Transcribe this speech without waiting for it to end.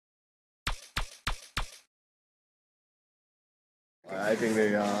I think they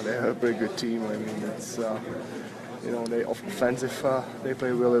have a pretty good team. I mean, it's they offensive. They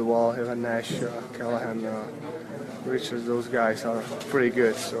play really well. They have Nash, Callahan, Richards. Those guys are pretty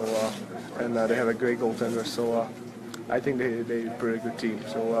good. So and they have a great goaltender. So I think they're a pretty good team.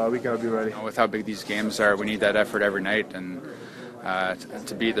 So we gotta be ready. With how big these games are, we need that effort every night, and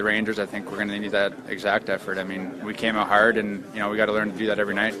to beat the Rangers, I think we're going to need that exact effort. I mean, we came out hard, and we got to learn to do that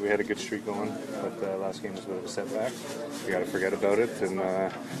every night. We had a good streak going, but last game was a bit of a setback. We got to forget about it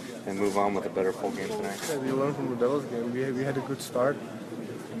and move on with a better full game tonight. Yeah, we learned from the Devils game. We had a good start.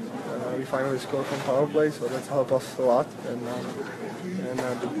 We finally scored from power play, so that's helped us a lot.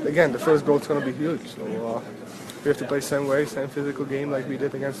 And again, the first goal is going to be huge. So we have to play same way, same physical game like we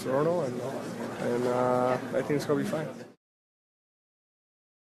did against Toronto, and I think it's going to be fine.